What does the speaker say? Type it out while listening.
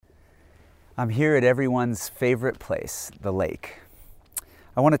I'm here at everyone's favorite place, the lake.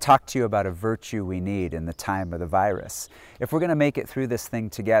 I want to talk to you about a virtue we need in the time of the virus. If we're going to make it through this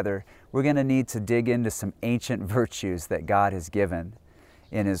thing together, we're going to need to dig into some ancient virtues that God has given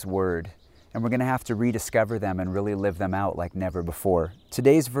in His Word. And we're going to have to rediscover them and really live them out like never before.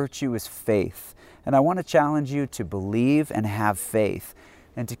 Today's virtue is faith. And I want to challenge you to believe and have faith,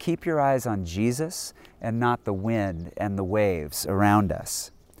 and to keep your eyes on Jesus and not the wind and the waves around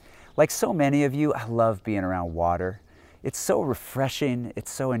us. Like so many of you, I love being around water. It's so refreshing,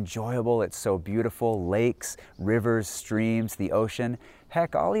 it's so enjoyable, it's so beautiful. Lakes, rivers, streams, the ocean.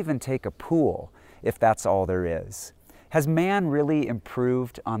 Heck, I'll even take a pool if that's all there is. Has man really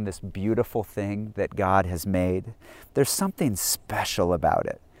improved on this beautiful thing that God has made? There's something special about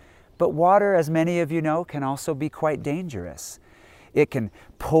it. But water, as many of you know, can also be quite dangerous. It can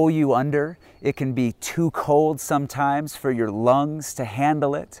pull you under. It can be too cold sometimes for your lungs to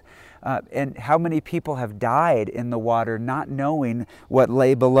handle it. And how many people have died in the water not knowing what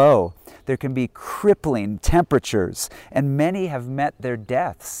lay below? There can be crippling temperatures, and many have met their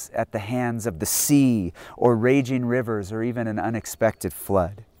deaths at the hands of the sea or raging rivers or even an unexpected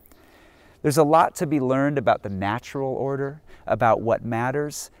flood. There's a lot to be learned about the natural order, about what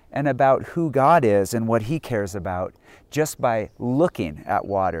matters, and about who God is and what He cares about just by looking at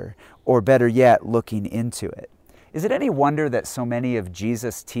water, or better yet, looking into it. Is it any wonder that so many of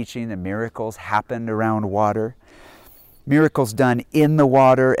Jesus' teaching and miracles happened around water? Miracles done in the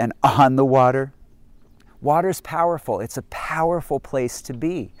water and on the water. Water's powerful. It's a powerful place to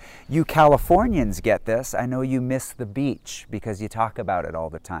be. You Californians get this. I know you miss the beach because you talk about it all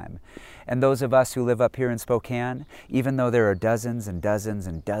the time. And those of us who live up here in Spokane, even though there are dozens and dozens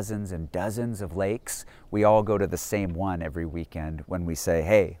and dozens and dozens of lakes, we all go to the same one every weekend when we say,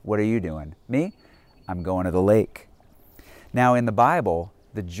 "Hey, what are you doing?" "Me? I'm going to the lake." Now in the Bible,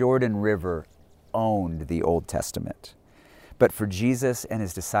 the Jordan River owned the Old Testament. But for Jesus and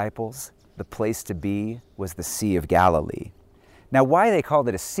His disciples, the place to be was the Sea of Galilee. Now why they called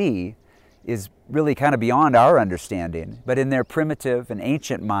it a sea is really kind of beyond our understanding, but in their primitive and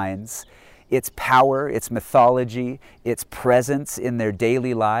ancient minds, its power, its mythology, its presence in their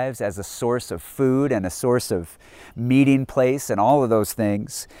daily lives as a source of food and a source of meeting place and all of those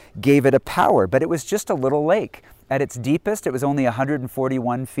things gave it a power. But it was just a little lake. At its deepest, it was only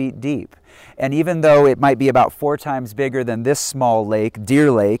 141 feet deep. And even though it might be about 4 times bigger than this small lake,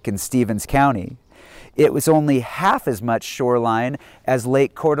 Deer Lake in Stevens County, it was only half as much shoreline as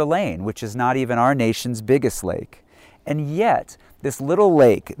Lake Coeur d'Alene, which is not even our nation's biggest lake. And yet, this little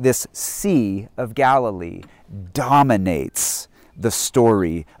lake, this Sea of Galilee, dominates the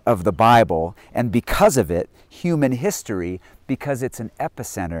story of the Bible, and because of it, human history, because it's an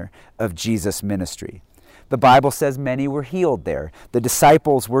epicenter of Jesus' ministry. The Bible says many were healed there. The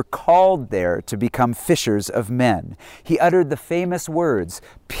disciples were called there to become fishers of men. He uttered the famous words,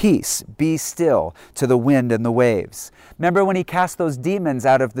 "Peace, be still," to the wind and the waves. Remember when He cast those demons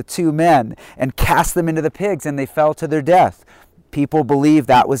out of the 2 men and cast them into the pigs and they fell to their death? People believe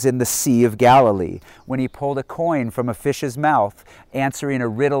that was in the Sea of Galilee, when He pulled a coin from a fish's mouth, answering a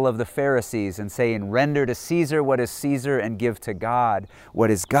riddle of the Pharisees and saying, "Render to Caesar what is Caesar and give to God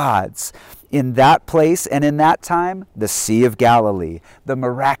what is God's." In that place and in that time, the Sea of Galilee, the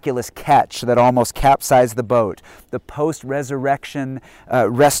miraculous catch that almost capsized the boat, the post-resurrection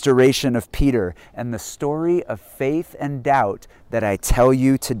restoration of Peter, and the story of faith and doubt that I tell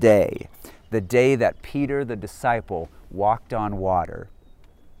you today, the day that Peter the disciple walked on water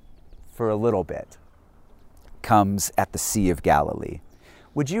for a little bit, comes at the Sea of Galilee.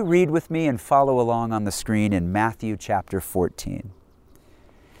 Would you read with me and follow along on the screen in Matthew chapter 14?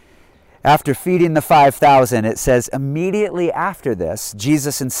 After feeding the 5,000, it says, immediately after this,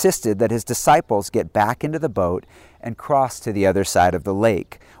 Jesus insisted that His disciples get back into the boat and cross to the other side of the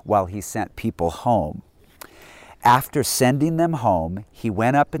lake while He sent people home. After sending them home, He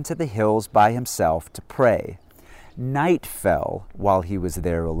went up into the hills by Himself to pray. Night fell while He was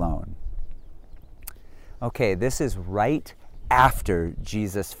there alone. Okay, this is right after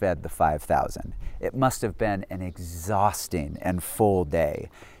Jesus fed the 5,000. It must have been an exhausting and full day.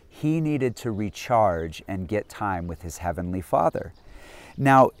 He needed to recharge and get time with His Heavenly Father.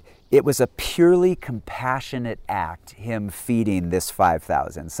 Now, it was a purely compassionate act, Him feeding this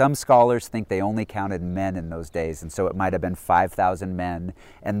 5,000. Some scholars think they only counted men in those days, and so it might have been 5,000 men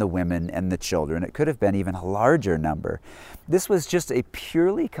and the women and the children. It could have been even a larger number. This was just a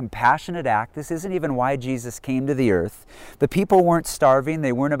purely compassionate act. This isn't even why Jesus came to the earth. The people weren't starving.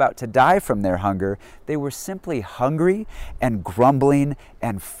 They weren't about to die from their hunger. They were simply hungry and grumbling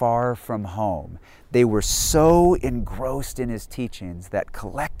and far from home. They were so engrossed in his teachings that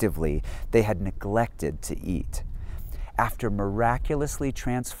collectively they had neglected to eat. After miraculously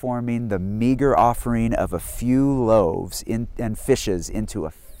transforming the meager offering of a few loaves and fishes into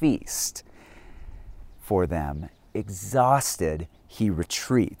a feast for them, exhausted, he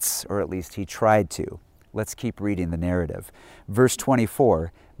retreats, or at least he tried to. Let's keep reading the narrative. Verse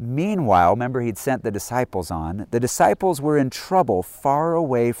 24, meanwhile, remember he'd sent the disciples on. The disciples were in trouble far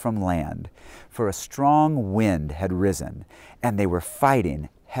away from land, for a strong wind had risen, and they were fighting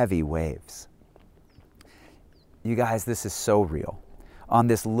heavy waves. You guys, this is so real. On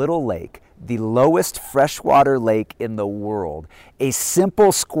this little lake, the lowest freshwater lake in the world, a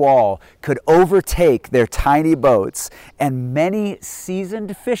simple squall could overtake their tiny boats, and many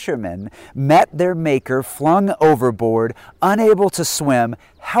seasoned fishermen met their maker flung overboard, unable to swim,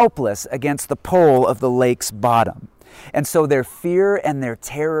 helpless against the pull of the lake's bottom. And so their fear and their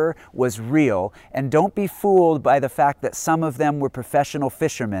terror was real. And don't be fooled by the fact that some of them were professional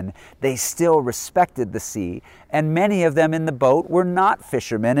fishermen. They still respected the sea. And many of them in the boat were not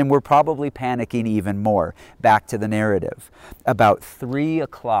fishermen and were probably panicking even more. Back to the narrative. About 3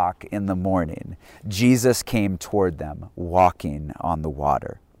 o'clock in the morning, Jesus came toward them, walking on the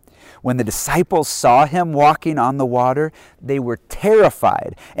water. When the disciples saw him walking on the water, they were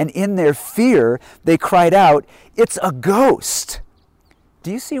terrified, and in their fear, they cried out, "It's a ghost!"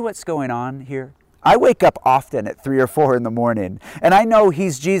 Do you see what's going on here? I wake up often at 3 or 4 in the morning, and I know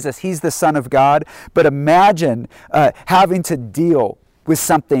he's Jesus, he's the Son of God, but imagine having to deal with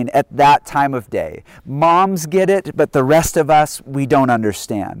something at that time of day. Moms get it, but the rest of us, we don't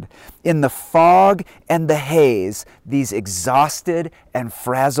understand. In the fog and the haze, these exhausted and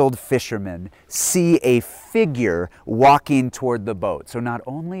frazzled fishermen see a figure walking toward the boat. So not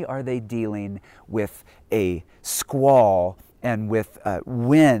only are they dealing with a squall and with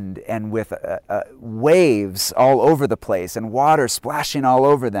wind and with waves all over the place and water splashing all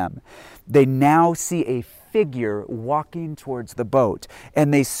over them, they now see a figure walking towards the boat,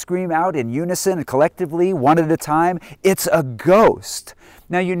 and they scream out in unison and collectively, one at a time, "It's a ghost!"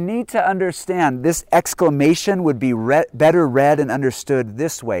 Now you need to understand this exclamation would be better read and understood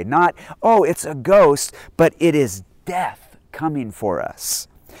this way. Not, "Oh, it's a ghost," but it is death coming for us.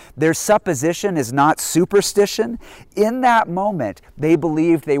 Their supposition is not superstition. In that moment, they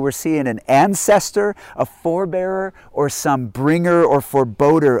believed they were seeing an ancestor, a forebearer, or some bringer or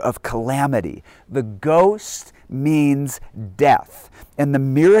foreboder of calamity. The ghost means death. And the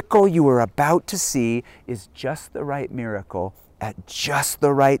miracle you are about to see is just the right miracle at just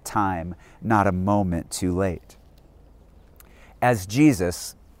the right time, not a moment too late. As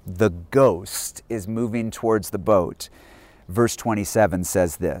Jesus, the ghost, is moving towards the boat, Verse 27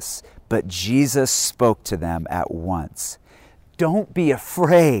 says this, "But Jesus spoke to them at once. 'Don't be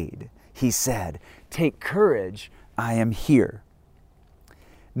afraid,' he said. 'Take courage, I am here.'"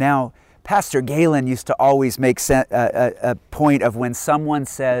 Now, Pastor Galen used to always make a point of when someone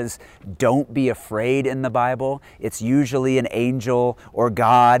says, "Don't be afraid" in the Bible, it's usually an angel or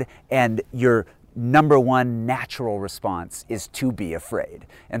God, and your number one natural response is to be afraid.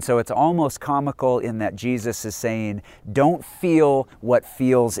 And so it's almost comical in that Jesus is saying, don't feel what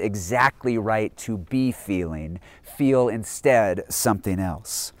feels exactly right to be feeling. Feel instead something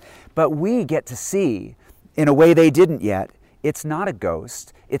else. But we get to see, in a way they didn't yet, it's not a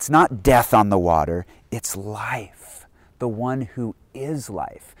ghost. It's not death on the water. It's life. The one who is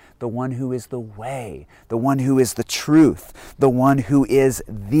life. The one who is the way, the one who is the truth, the one who is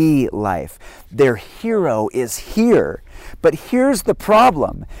the life. Their hero is here. But here's the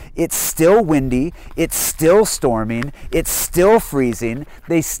problem. It's still windy, it's still storming, it's still freezing,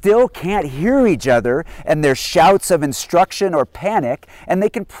 they still can't hear each other, and there's shouts of instruction or panic, and they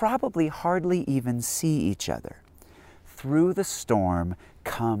can probably hardly even see each other. Through the storm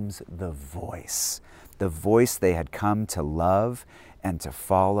comes the voice they had come to love and to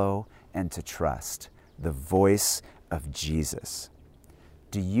follow and to trust, the voice of Jesus.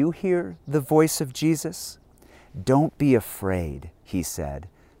 Do you hear the voice of Jesus? "Don't be afraid," he said.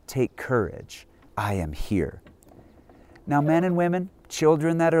 "Take courage, I am here." Now, men and women,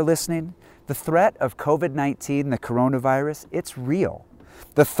 children that are listening, the threat of COVID-19, the coronavirus, it's real.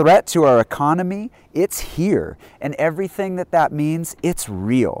 The threat to our economy, it's here. And everything that means, it's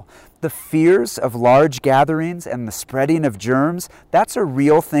real. The fears of large gatherings and the spreading of germs, that's a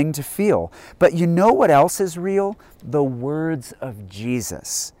real thing to feel. But you know what else is real? The words of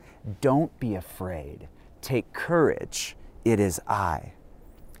Jesus. Don't be afraid. Take courage. It is I.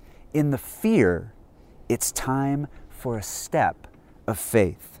 In the fear, it's time for a step of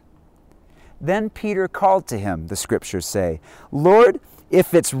faith. Then Peter called to him, the scriptures say, "Lord,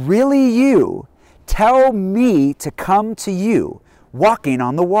 if it's really you, tell me to come to you, walking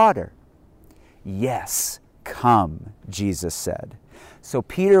on the water." "Yes, come," Jesus said. So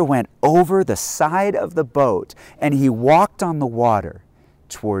Peter went over the side of the boat and he walked on the water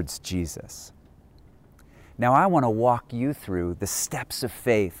towards Jesus. Now I want to walk you through the steps of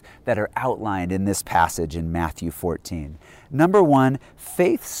faith that are outlined in this passage in Matthew 14. Number one,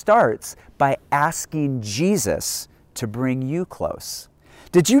 faith starts by asking Jesus to bring you close.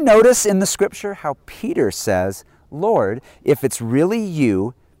 Did you notice in the scripture how Peter says, "Lord, if it's really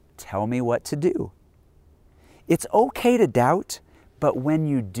you, tell me what to do"? It's okay to doubt, but when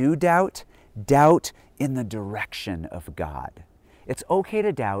you do doubt, doubt in the direction of God. It's okay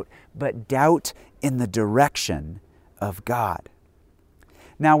to doubt, but doubt in the direction of God.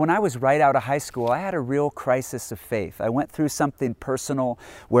 Now, when I was right out of high school, I had a real crisis of faith. I went through something personal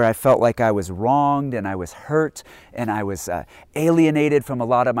where I felt like I was wronged and I was hurt and I was alienated from a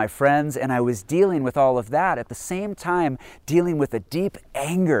lot of my friends, and I was dealing with all of that at the same time dealing with a deep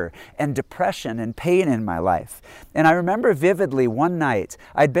anger and depression and pain in my life. And I remember vividly one night,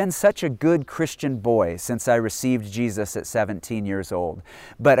 I'd been such a good Christian boy since I received Jesus at 17 years old.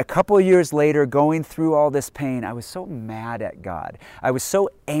 But a couple of years later, going through all this pain, I was so mad at God. I was so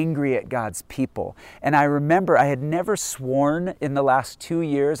angry at God's people. And I remember I had never sworn in the last 2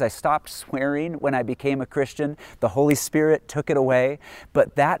 years. I stopped swearing when I became a Christian. The Holy Spirit took it away.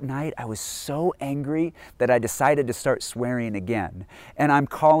 But that night I was so angry that I decided to start swearing again. And I'm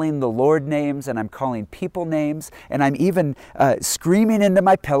calling the Lord names and I'm calling people names, and I'm even screaming into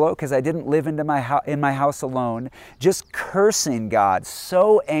my pillow because I didn't live in my house alone, just cursing God,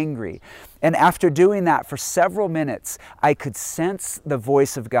 so angry. And after doing that for several minutes, I could sense the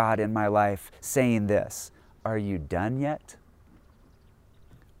voice of God in my life saying this: "Are you done yet?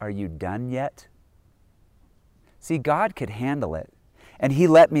 Are you done yet?" See, God could handle it. And He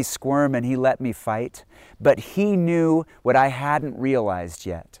let me squirm and He let me fight. But He knew what I hadn't realized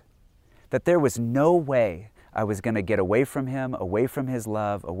yet, that there was no way I was going to get away from Him, away from His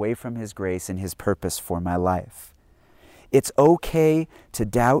love, away from His grace and His purpose for my life. It's okay to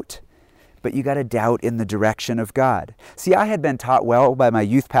doubt, but you got to doubt in the direction of God. See, I had been taught well by my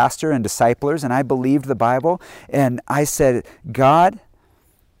youth pastor and disciplers, and I believed the Bible, and I said, "God,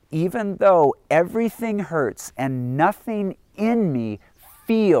 even though everything hurts and nothing in me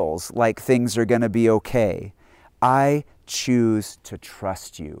feels like things are going to be okay, I choose to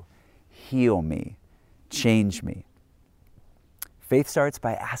trust you. Heal me, change me." Faith starts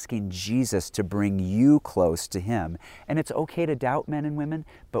by asking Jesus to bring you close to Him. And it's okay to doubt, men and women,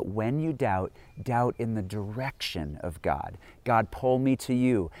 but when you doubt, doubt in the direction of God. God, pull me to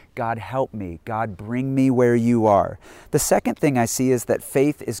you. God, help me. God, bring me where you are. The second thing I see is that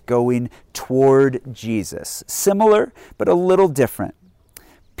faith is going toward Jesus. Similar, but a little different.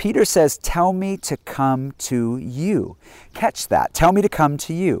 Peter says, "Tell me to come to you." Catch that. Tell me to come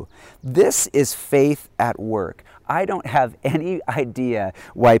to you. This is faith at work. I don't have any idea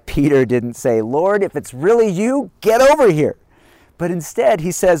why Peter didn't say, "Lord, if it's really you, get over here." But instead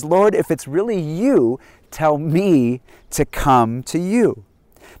he says, "Lord, if it's really you, tell me to come to you."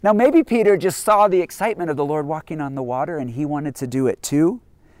 Now maybe Peter just saw the excitement of the Lord walking on the water and he wanted to do it too.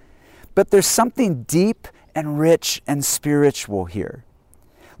 But there's something deep and rich and spiritual here.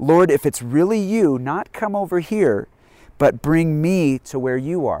 Lord, if it's really you, not come over here, but bring me to where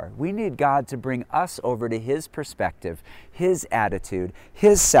you are. We need God to bring us over to His perspective, His attitude,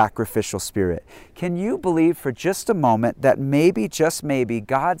 His sacrificial spirit. Can you believe for just a moment that maybe, just maybe,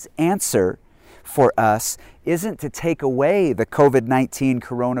 God's answer for us isn't to take away the COVID-19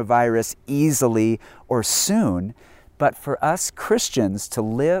 coronavirus easily or soon, but for us Christians to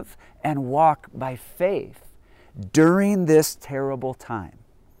live and walk by faith during this terrible time?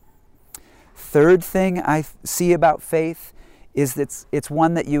 Third thing I see about faith is that it's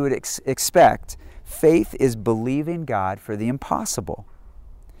one that you would expect. Faith is believing God for the impossible.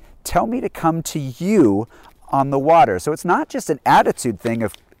 Tell me to come to you on the water. So it's not just an attitude thing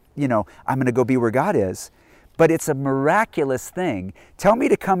of, I'm going to go be where God is, but it's a miraculous thing. Tell me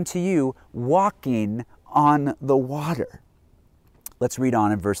to come to you walking on the water. Let's read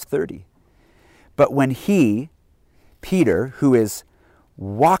on in verse 30. But when he, Peter, who is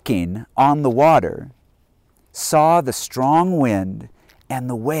walking on the water, saw the strong wind and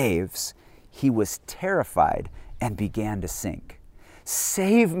the waves, he was terrified and began to sink.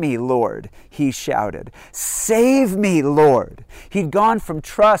 "Save me, Lord," he shouted. "Save me, Lord." He'd gone from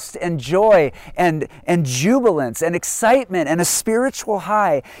trust and joy and jubilance and excitement and a spiritual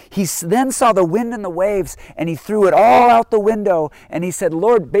high. He then saw the wind and the waves and he threw it all out the window and he said,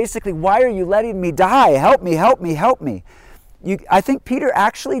 "Lord, basically, why are you letting me die? Help me, help me, help me." I think Peter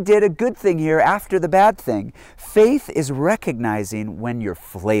actually did a good thing here after the bad thing. Faith is recognizing when you're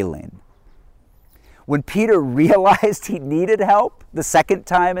flailing. When Peter realized he needed help the second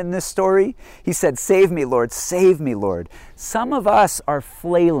time in this story, he said, "Save me, Lord, save me, Lord." Some of us are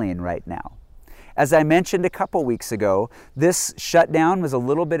flailing right now. As I mentioned a couple weeks ago, this shutdown was a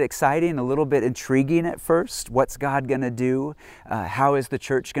little bit exciting, a little bit intriguing at first. What's God going to do? How is the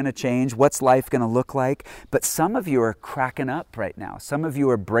church going to change? What's life going to look like? But some of you are cracking up right now. Some of you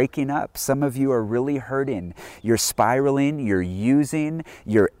are breaking up. Some of you are really hurting. You're spiraling, you're using,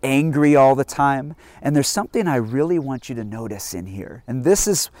 you're angry all the time. And there's something I really want you to notice in here. And this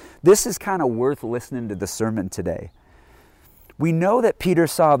is kind of worth listening to the sermon today. We know that Peter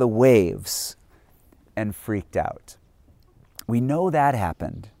saw the waves and freaked out. We know that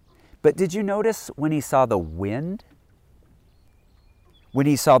happened. But did you notice when he saw the wind? When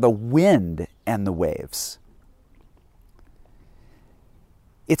he saw the wind and the waves.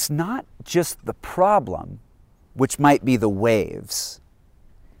 It's not just the problem, which might be the waves,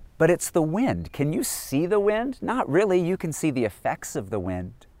 but it's the wind. Can you see the wind? Not really. You can see the effects of the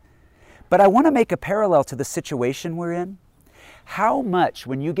wind. But I want to make a parallel to the situation we're in. How much,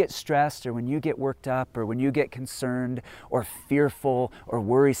 when you get stressed or when you get worked up or when you get concerned or fearful or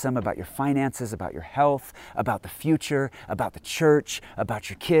worrisome about your finances, about your health, about the future, about the church, about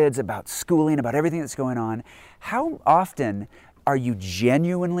your kids, about schooling, about everything that's going on, how often are you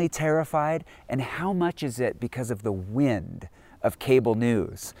genuinely terrified, and how much is it because of the wind of cable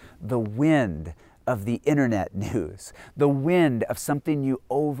news, the wind of the internet news, the wind of something you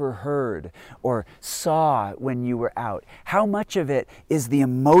overheard or saw when you were out? How much of it is the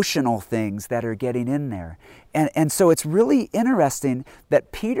emotional things that are getting in there? And so it's really interesting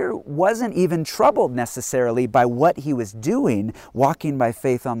that Peter wasn't even troubled necessarily by what he was doing, walking by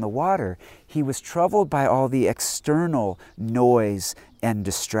faith on the water. He was troubled by all the external noise and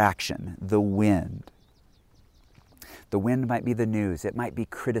distraction, the wind. The wind might be the news. It might be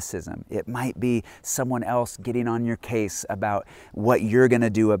criticism. It might be someone else getting on your case about what you're going to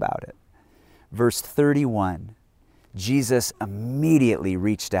do about it. Verse 31, Jesus immediately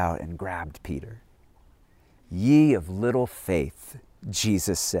reached out and grabbed Peter. "Ye of little faith,"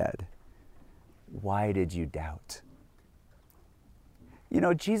 Jesus said, "why did you doubt?" You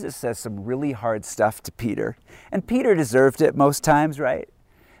know, Jesus says some really hard stuff to Peter, and Peter deserved it most times, right?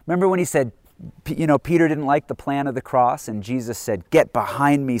 Remember when he said, Peter didn't like the plan of the cross, and Jesus said, "Get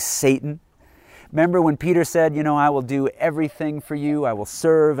behind me, Satan." Remember when Peter said, "I will do everything for you, I will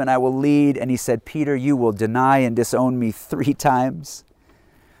serve and I will lead," and he said, "Peter, you will deny and disown me 3 times.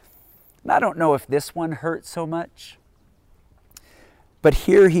 And I don't know if this one hurt so much, but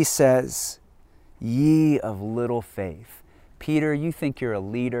here he says, "Ye of little faith." Peter, you think you're a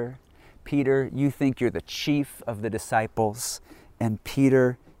leader. Peter, you think you're the chief of the disciples. And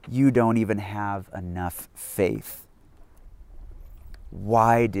Peter, you don't even have enough faith.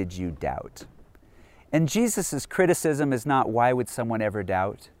 Why did you doubt? And Jesus' criticism is not, why would someone ever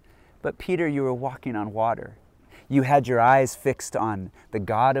doubt? But Peter, you were walking on water. You had your eyes fixed on the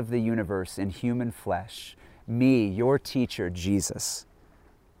God of the universe in human flesh, me, your teacher, Jesus.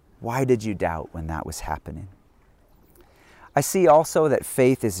 Why did you doubt when that was happening? I see also that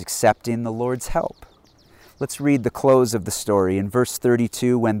faith is accepting the Lord's help. Let's read the close of the story. In verse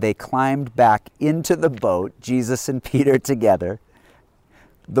 32, when they climbed back into the boat, Jesus and Peter together,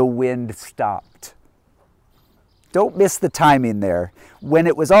 the wind stopped. Don't miss the timing there. When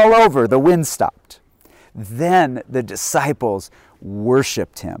it was all over, the wind stopped. Then the disciples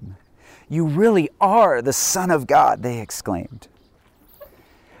worshiped him. "You really are the Son of God," they exclaimed.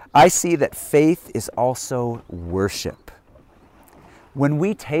 I see that faith is also worship. When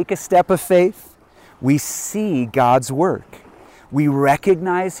we take a step of faith, we see God's work. We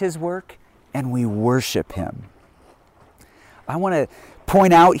recognize his work and we worship him. I want to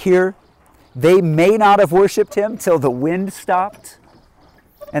point out here, they may not have worshiped him till the wind stopped.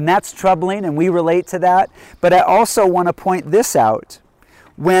 And that's troubling, and we relate to that. But I also want to point this out.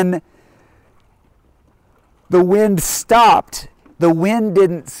 When the wind stopped, the wind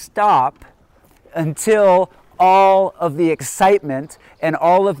didn't stop until all of the excitement and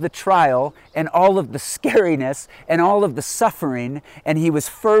all of the trial and all of the scariness and all of the suffering, and he was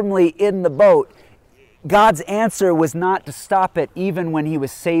firmly in the boat. God's answer was not to stop it even when he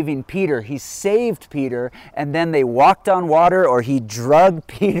was saving Peter. He saved Peter, and then they walked on water, or he drugged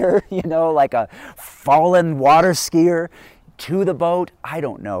Peter, like a fallen water skier, to the boat. I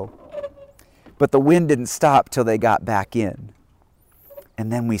don't know. But the wind didn't stop till they got back in.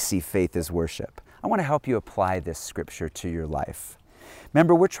 And then we see faith as worship. I want to help you apply this scripture to your life.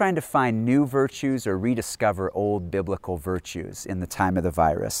 Remember, we're trying to find new virtues or rediscover old biblical virtues in the time of the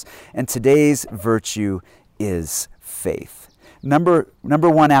virus. And today's virtue is faith. Number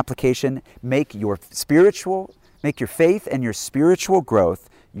one application, make your faith and your spiritual growth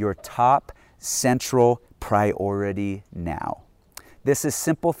your top central priority now. This is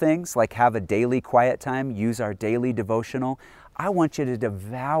simple things like have a daily quiet time, use our daily devotional. I want you to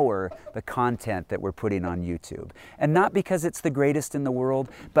devour the content that we're putting on YouTube. And not because it's the greatest in the world,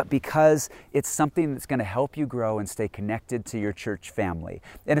 but because it's something that's going to help you grow and stay connected to your church family.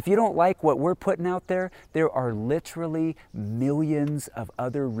 And if you don't like what we're putting out there are literally millions of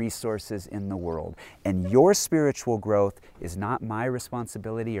other resources in the world. And your spiritual growth is not my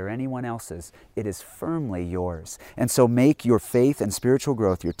responsibility or anyone else's. It is firmly yours. And so make your faith and spiritual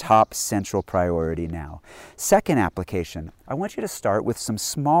growth your top central priority now. Second application, I want you to start with some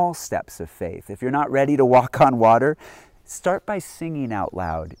small steps of faith. If you're not ready to walk on water, start by singing out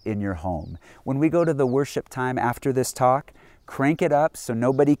loud in your home. When we go to the worship time after this talk, crank it up so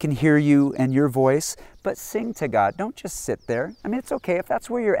nobody can hear you and your voice, but sing to God. Don't just sit there. I mean, it's okay if that's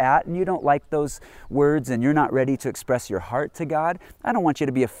where you're at and you don't like those words and you're not ready to express your heart to God. I don't want you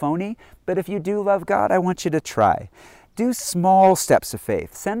to be a phony, but if you do love God, I want you to try. Do small steps of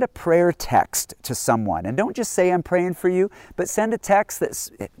faith. Send a prayer text to someone. And don't just say, I'm praying for you, but send a text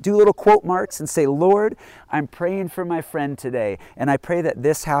do little quote marks and say, Lord, I'm praying for my friend today. And I pray that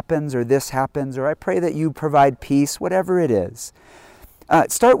this happens, or I pray that you provide peace, whatever it is.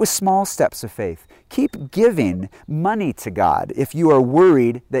 Start with small steps of faith. Keep giving money to God if you are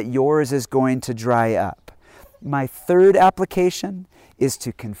worried that yours is going to dry up. My third application is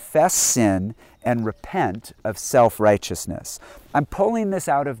to confess sin and repent of self-righteousness. I'm pulling this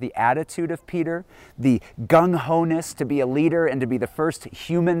out of the attitude of Peter, the gung-ho-ness to be a leader and to be the first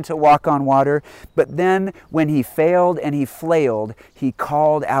human to walk on water. But then when he failed and he flailed, he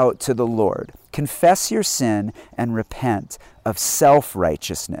called out to the Lord. Confess your sin and repent of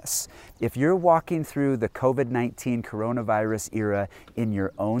self-righteousness. If you're walking through the COVID-19 coronavirus era in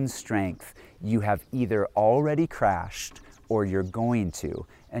your own strength, you have either already crashed or you're going to,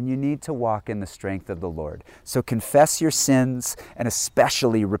 and you need to walk in the strength of the Lord. So confess your sins and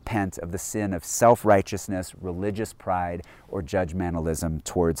especially repent of the sin of self-righteousness, religious pride, or judgmentalism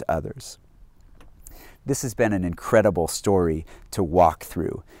towards others. This has been an incredible story to walk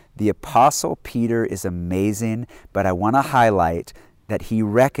through. The Apostle Peter is amazing, but I want to highlight that he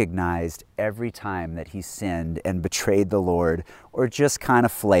recognized every time that he sinned and betrayed the Lord or just kind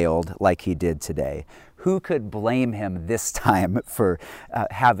of flailed like he did today. Who could blame him this time for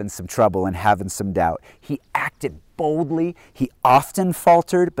having some trouble and having some doubt? He acted boldly. He often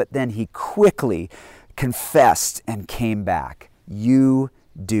faltered, but then he quickly confessed and came back. You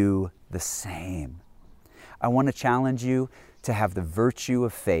do the same. I want to challenge you to have the virtue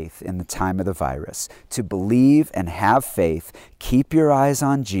of faith in the time of the virus, to believe and have faith. Keep your eyes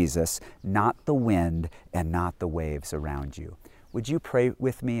on Jesus, not the wind and not the waves around you. Would you pray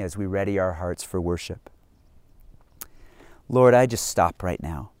with me as we ready our hearts for worship? Lord, I just stop right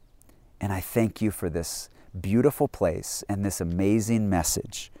now, and I thank you for this beautiful place and this amazing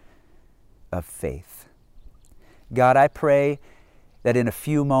message of faith. God, I pray that in a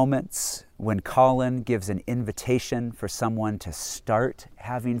few moments, when Colin gives an invitation for someone to start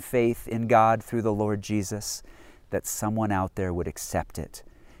having faith in God through the Lord Jesus, that someone out there would accept it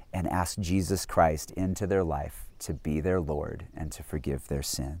and ask Jesus Christ into their life to be their Lord and to forgive their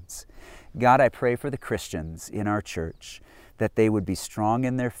sins. God, I pray for the Christians in our church that they would be strong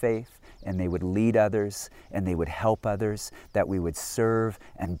in their faith and they would lead others and they would help others, that we would serve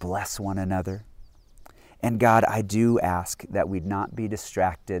and bless one another. And God, I do ask that we'd not be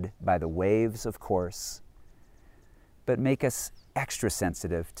distracted by the waves, of course, but make us extra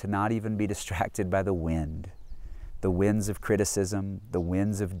sensitive to not even be distracted by the winds of criticism, the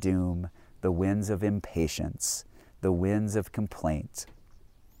winds of doom, the winds of impatience, the winds of complaint.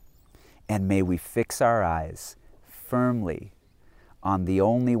 And may we fix our eyes firmly on the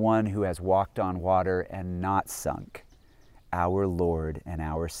only one who has walked on water and not sunk, our Lord and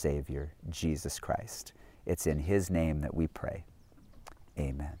our Savior, Jesus Christ. It's in His name that we pray.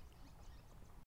 Amen.